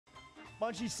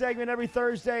Munchies segment every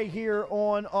Thursday here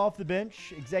on Off the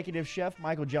Bench. Executive Chef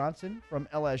Michael Johnson from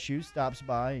LSU stops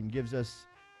by and gives us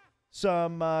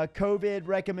some COVID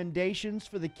recommendations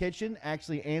for the kitchen,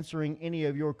 actually answering any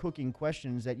of your cooking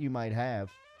questions that you might have.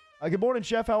 Good morning,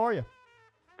 Chef. How are you?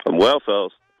 I'm well,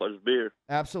 fellas. Pleasure to be here.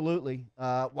 Absolutely.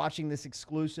 Watching this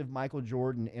exclusive Michael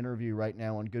Jordan interview right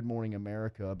now on Good Morning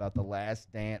America about The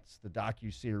Last Dance, the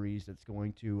docuseries that's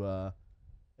going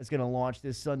to launch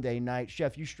this Sunday night.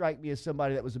 Chef, you strike me as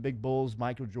somebody that was a big Bulls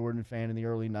Michael Jordan fan in the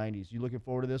early 90s. You looking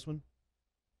forward to this one?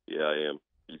 Yeah, I am.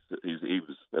 He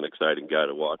was an exciting guy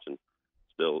to watch, and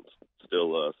still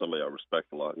somebody I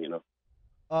respect a lot, you know.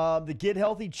 The Get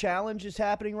Healthy Challenge is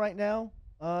happening right now,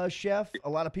 Chef. A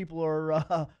lot of people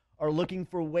are looking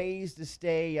for ways to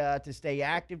stay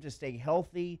active, to stay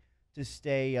healthy, to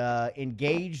stay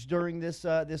engaged during this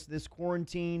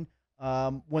quarantine.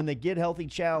 When they Get Healthy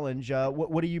Challenge,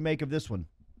 what do you make of this one?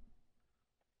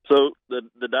 So the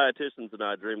dietitians and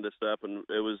I dreamed this up, and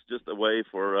it was just a way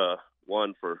for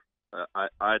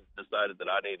I decided that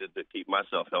I needed to keep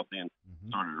myself healthy and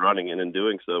started running, and in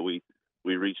doing so, we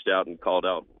reached out and called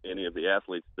out any of the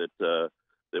athletes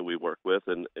that we work with,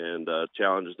 and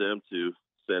challenged them to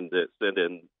send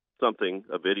in something,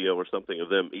 a video or something of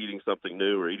them eating something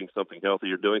new or eating something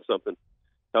healthy or doing something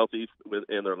healthy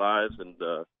in their lives, and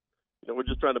we're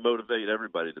just trying to motivate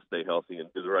everybody to stay healthy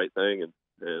and do the right thing, and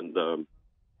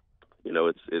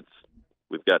it's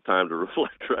we've got time to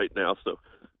reflect right now, so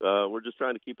we're just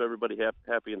trying to keep everybody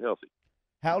happy and healthy.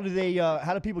 How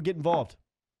do people get involved?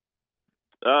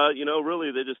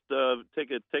 Really, they just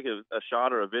take a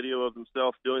shot or a video of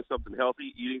themselves doing something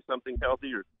healthy, eating something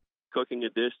healthy, or cooking a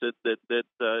dish that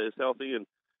is healthy,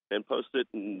 and post it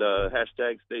and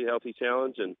hashtag Stay Healthy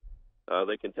Challenge, and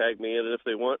they can tag me in it if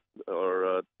they want,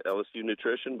 or LSU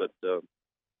Nutrition. But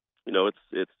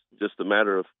it's just a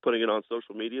matter of putting it on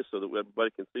social media so that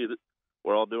everybody can see that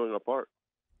we're all doing our part.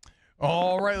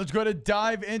 All right, let's go to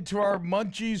dive into our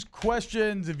Munchies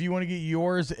questions. If you want to get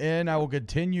yours in, I will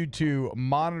continue to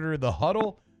monitor the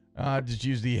huddle. Just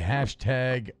use the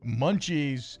hashtag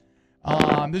Munchies.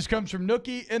 This comes from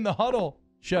Nookie in the huddle.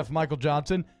 Chef Michael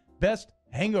Johnson, best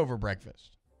hangover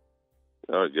breakfast.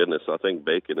 Oh, goodness. I think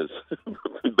bacon is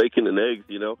bacon and eggs,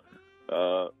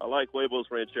 I like huevos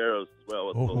rancheros as well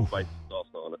with a little spicy sauce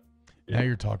on it. Yeah. Now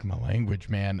you're talking my language,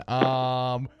 man.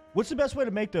 What's the best way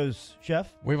to make those,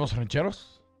 Chef? Huevos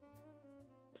rancheros?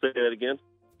 Say that again?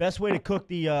 Best way to cook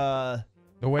the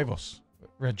huevos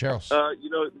rancheros.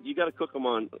 You got to cook them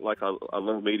on like a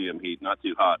low medium heat, not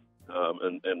too hot.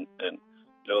 And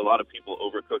a lot of people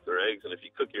overcook their eggs, and if you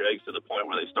cook your eggs to the point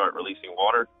where they start releasing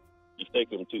water, you take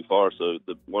them too far. So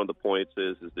one of the points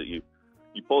is that you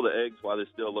pull the eggs while they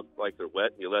still look like they're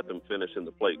wet, and you let them finish in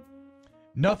the plate.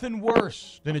 Nothing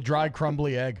worse than a dry,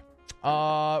 crumbly egg.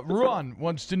 Ruan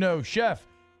wants to know, Chef,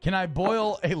 can I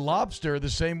boil a lobster the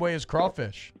same way as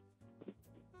crawfish?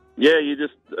 Yeah, you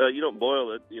just you don't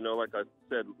boil it. Like I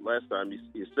said last time,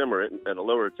 you simmer it at a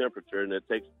lower temperature, and it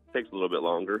takes a little bit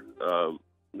longer.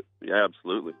 Yeah,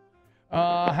 absolutely.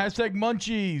 Hashtag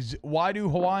Munchies. Why do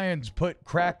Hawaiians put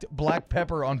cracked black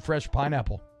pepper on fresh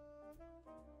pineapple?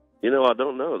 I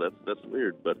don't know. That's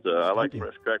weird, but I like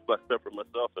fresh cracked black pepper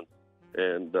myself,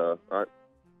 and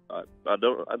I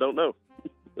don't know.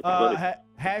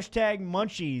 Hashtag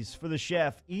Munchies for the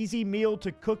chef. Easy meal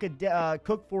to cook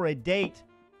for a date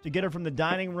to get her from the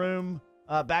dining room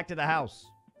back to the house.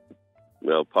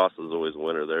 Well, pasta's always a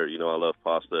winner there. I love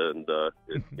pasta, and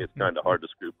it's kind of hard to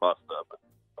screw pasta up.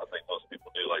 I think most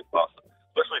people do like pasta,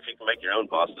 especially if you can make your own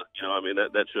pasta.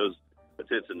 That shows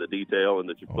attention to detail and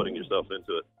that you're putting yourself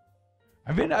into it.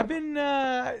 I've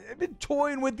been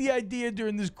toying with the idea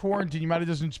during this quarantine. You might have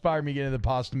just inspired me to get into the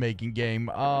pasta making game.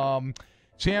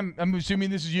 Sam, I'm assuming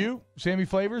this is you, Sammy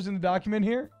Flavors, in the document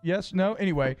here. Yes, no.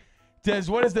 Anyway, says,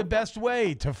 what is the best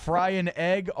way to fry an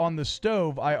egg on the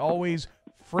stove? I always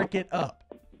frick it up.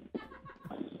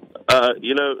 I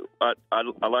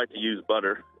like to use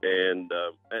butter, and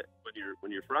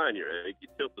when you're frying your egg, you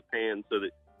tilt the pan so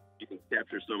that you can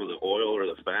capture some of the oil or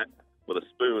the fat with a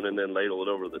spoon, and then ladle it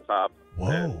over the top.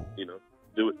 Whoa! And,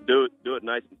 do it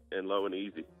nice and low and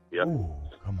easy. Yeah. Ooh,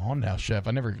 come on now, Chef.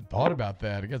 I never thought about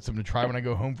that. I got something to try when I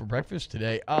go home for breakfast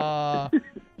today.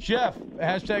 Chef,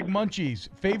 hashtag Munchies.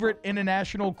 Favorite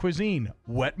international cuisine?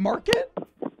 Wet market?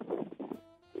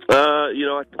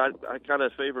 I kind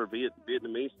of favor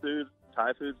Vietnamese food,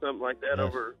 Thai food, something like that. Yes.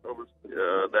 over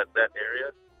that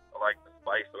area. I like the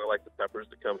spice and I like the peppers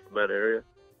that come from that area.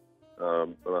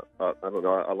 But I don't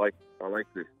know. I like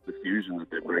the fusion that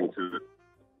they bring to it.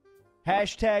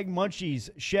 Hashtag Munchies.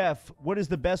 Chef, what is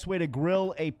the best way to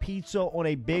grill a pizza on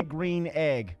a big green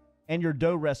egg? And your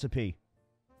dough recipe.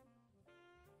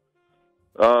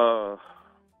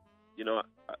 You know,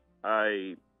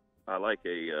 I like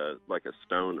a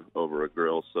stone over a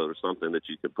grill. So there's something that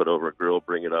you could put over a grill,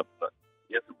 bring it up.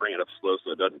 You have to bring it up slow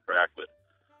so it doesn't crack. But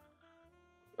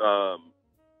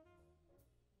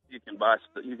you can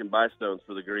buy stones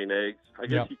for the green eggs. I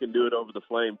guess you can do it over the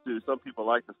flame too. Some people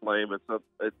like the flame, but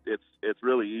it's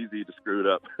really easy to screw it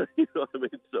up. You know what I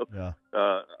mean? So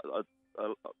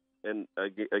and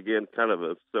again, kind of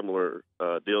a similar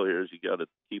deal here is you got to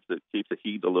keep the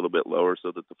heat a little bit lower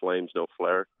so that the flames don't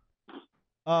flare.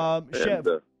 Chef,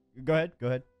 go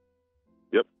ahead.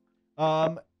 Yep.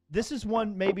 This is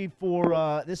one maybe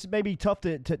for this may be tough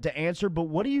to answer, but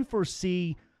what do you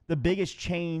foresee the biggest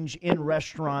change in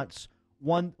restaurants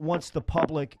once the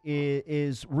public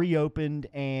is reopened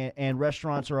and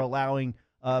restaurants are allowing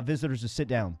visitors to sit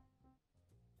down?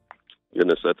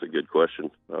 Goodness, that's a good question.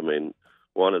 I mean,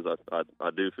 one is I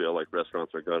do feel like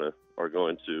restaurants are going to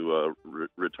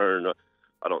return.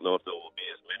 I don't know if there will be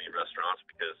as many restaurants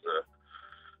because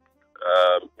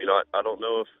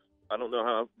I don't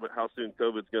know how soon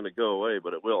COVID's going to go away,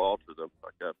 but it will alter them.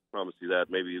 I promise you that.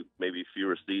 Maybe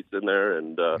fewer seats in there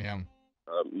and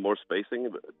more spacing,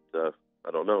 but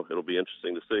I don't know. It'll be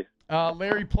interesting to see.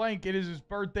 Larry Plank, it is his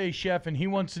birthday, Chef, and he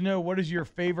wants to know, what is your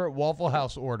favorite Waffle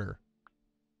House order?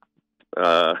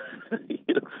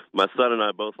 My son and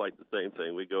I both like the same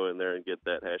thing. We go in there and get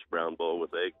that hash brown bowl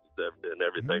with eggs and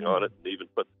everything on it, and even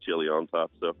put the chili on top.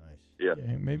 So, nice. Yeah.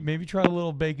 Okay, maybe try a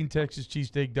little bacon Texas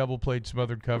cheesesteak double plate,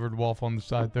 smothered covered waffle on the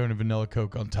side, throwing a vanilla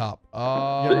Coke on top.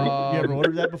 You ever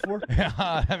ordered that before?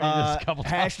 I mean, just a couple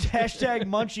times. Hashtag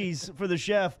Munchies for the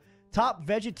chef. Top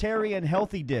vegetarian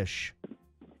healthy dish.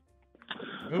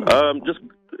 Just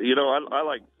I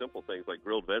like simple things like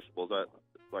grilled vegetables.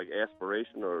 Like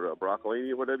aspiration or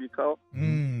broccolini or whatever you call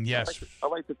it. Yes. I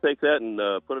like to take that and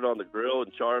put it on the grill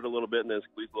and char it a little bit and then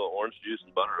squeeze a little orange juice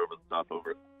and butter over the top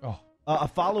over it. Oh. A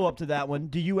follow-up to that one,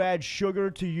 do you add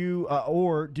sugar to you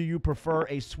or do you prefer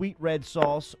a sweet red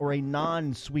sauce or a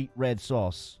non-sweet red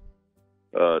sauce?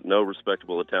 No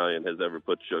respectable Italian has ever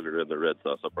put sugar in the red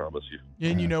sauce, I promise you.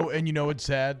 And you know what's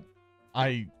sad?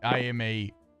 I am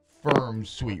a firm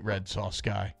sweet red sauce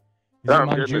guy. It's in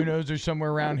Monjuno's or somewhere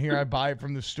around here. I buy it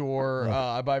from the store.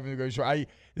 I buy it from the grocery store.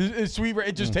 It's sweet.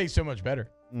 It just tastes so much better.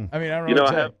 I mean, I don't know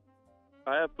what to say.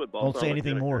 I have put balsamic. Don't say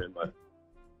anything more.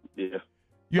 Yeah.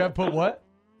 You have put what?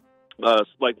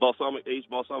 Like aged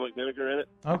balsamic vinegar in it.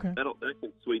 Okay. That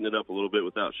can sweeten it up a little bit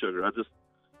without sugar.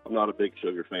 I'm not a big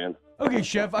sugar fan. Okay,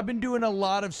 Chef, I've been doing a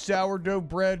lot of sourdough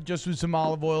bread just with some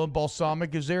olive oil and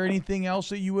balsamic. Is there anything else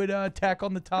that you would tack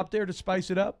on the top there to spice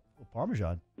it up?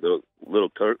 Parmesan. I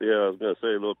was going to say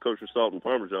a little kosher salt and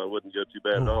Parmesan wouldn't go too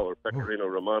bad at all, or Pecorino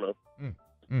Romano.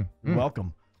 You're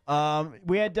welcome.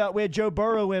 We had Joe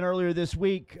Burrow in earlier this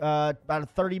week, about a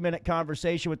 30-minute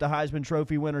conversation with the Heisman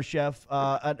Trophy winner, Chef.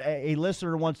 A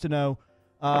listener wants to know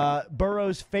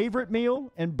Burrow's favorite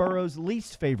meal and Burrow's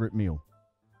least favorite meal.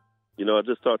 I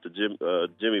just talked to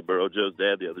Jimmy Burrow, Joe's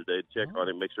dad, the other day to check on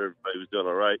him, make sure everybody was doing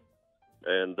all right.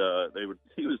 And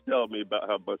he was telling me about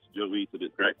how much Joe eats, and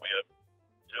it cracked me up.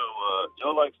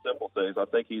 Joe likes simple things. I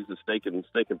think he's a steak and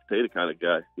potato kind of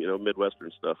guy,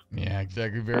 Midwestern stuff. Yeah,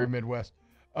 exactly. Very Midwest.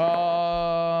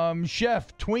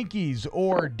 Chef, Twinkies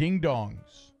or Ding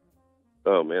Dongs?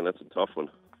 Oh, man, that's a tough one.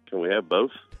 Can we have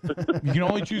both? You can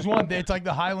only choose one. It's like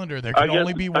the Highlander. There can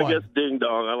only be one. I guess Ding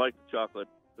Dong. I like the chocolate.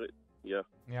 Yeah.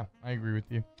 Yeah, I agree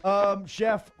with you.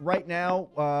 Chef, right now,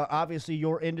 obviously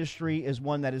your industry is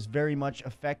one that is very much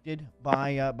affected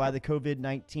by the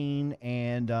COVID-19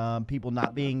 and people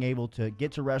not being able to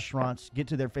get to restaurants, get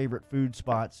to their favorite food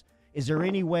spots. Is there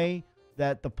any way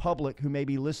that the public who may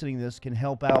be listening to this can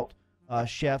help out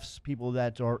chefs, people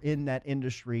that are in that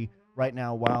industry right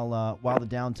now while the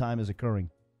downtime is occurring?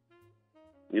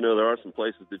 There are some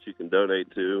places that you can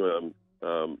donate to.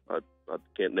 I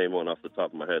can't name one off the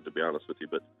top of my head, to be honest with you,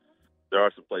 but there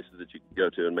are some places that you can go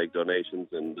to and make donations.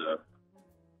 And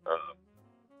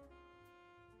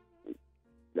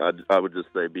I would just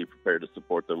say be prepared to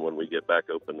support them when we get back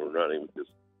open and running, because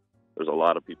there's a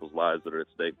lot of people's lives that are at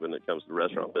stake when it comes to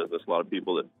restaurant business. A lot of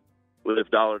people that live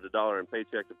dollar to dollar and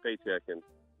paycheck to paycheck, and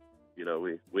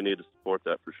we need to support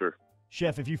that for sure.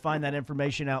 Chef, if you find that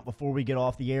information out before we get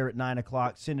off the air at 9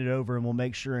 o'clock, send it over, and we'll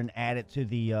make sure and add it to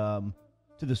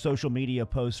the social media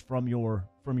post from your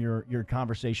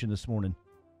conversation this morning.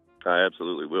 I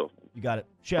absolutely will. You got it.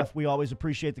 Chef, we always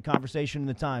appreciate the conversation and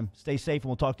the time. Stay safe, and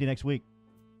we'll talk to you next week.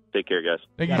 Take care, guys.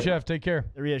 Thank you, Chef. Take care.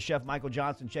 There he is, Chef Michael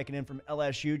Johnson, checking in from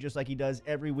LSU, just like he does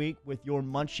every week with your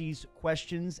Munchies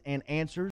questions and answers.